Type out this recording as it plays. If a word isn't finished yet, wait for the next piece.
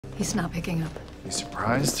He's not picking up. You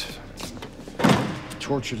surprised?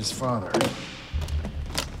 Tortured his father.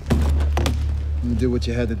 You did what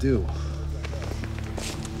you had to do.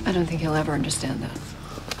 I don't think he'll ever understand that.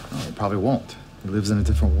 No, he probably won't. He lives in a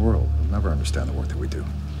different world. He'll never understand the work that we do.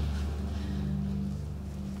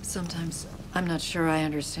 Sometimes I'm not sure I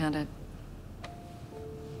understand it.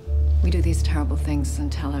 We do these terrible things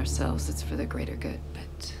and tell ourselves it's for the greater good,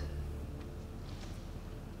 but...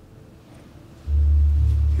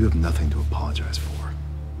 You have nothing to apologize for.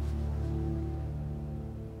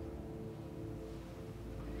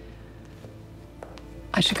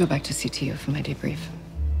 I should go back to CTU for my debrief.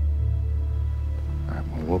 All right,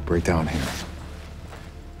 well, we'll break down here.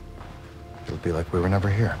 It'll be like we were never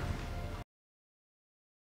here.